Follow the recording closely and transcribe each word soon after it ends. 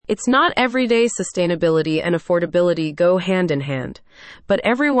It's not every day sustainability and affordability go hand in hand, but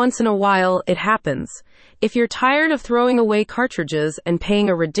every once in a while it happens. If you're tired of throwing away cartridges and paying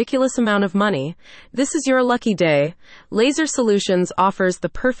a ridiculous amount of money, this is your lucky day. Laser Solutions offers the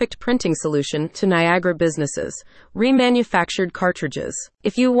perfect printing solution to Niagara businesses, Remanufactured Cartridges.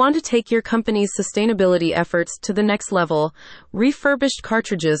 If you want to take your company's sustainability efforts to the next level, refurbished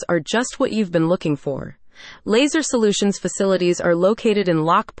cartridges are just what you've been looking for. Laser Solutions facilities are located in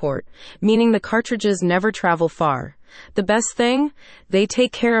Lockport, meaning the cartridges never travel far. The best thing? They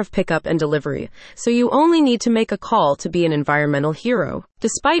take care of pickup and delivery, so you only need to make a call to be an environmental hero.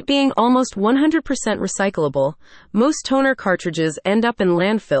 Despite being almost 100% recyclable, most toner cartridges end up in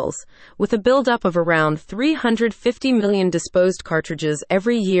landfills, with a buildup of around 350 million disposed cartridges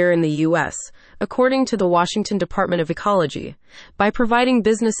every year in the U.S., according to the Washington Department of Ecology. By providing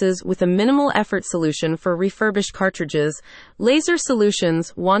businesses with a minimal effort solution for refurbished cartridges, Laser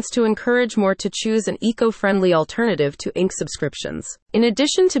Solutions wants to encourage more to choose an eco-friendly alternative to ink subscriptions. In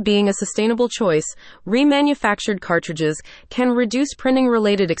addition to being a sustainable choice, remanufactured cartridges can reduce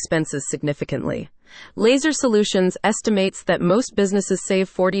printing-related expenses significantly. Laser Solutions estimates that most businesses save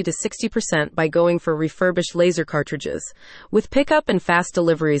 40 to 60% by going for refurbished laser cartridges. With pickup and fast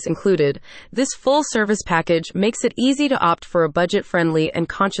deliveries included, this full service package makes it easy to opt for a budget-friendly and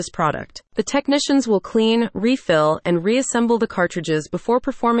conscious product. The technicians will clean, refill, and reassemble the cartridges before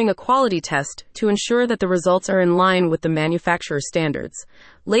performing a quality test to ensure that the results are in line with the manufacturer's standards.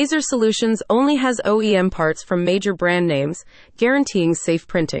 Laser Solutions only has OEM parts from major brand names, guaranteeing safe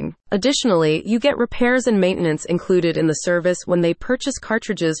printing. Additionally, you get repairs and maintenance included in the service when they purchase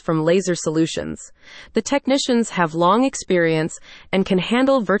cartridges from Laser Solutions. The technicians have long experience and can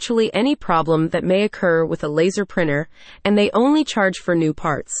handle virtually any problem that may occur with a laser printer, and they only charge for new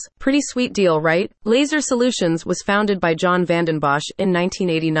parts. Pretty sweet deal, right? Laser Solutions was founded by John Vandenbosch in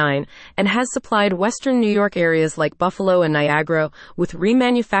 1989 and has supplied Western New York areas like Buffalo and Niagara with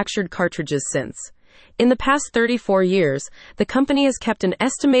remanufactured cartridges since. In the past 34 years, the company has kept an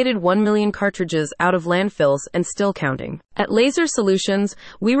estimated 1 million cartridges out of landfills and still counting. At Laser Solutions,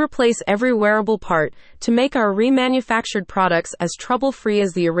 we replace every wearable part to make our remanufactured products as trouble-free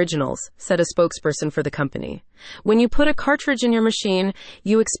as the originals, said a spokesperson for the company. When you put a cartridge in your machine,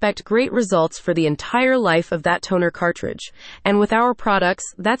 you expect great results for the entire life of that toner cartridge. And with our products,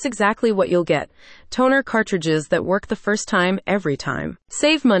 that's exactly what you'll get. Toner cartridges that work the first time, every time.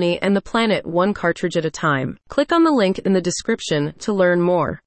 Save money and the planet one cartridge at a time. Click on the link in the description to learn more.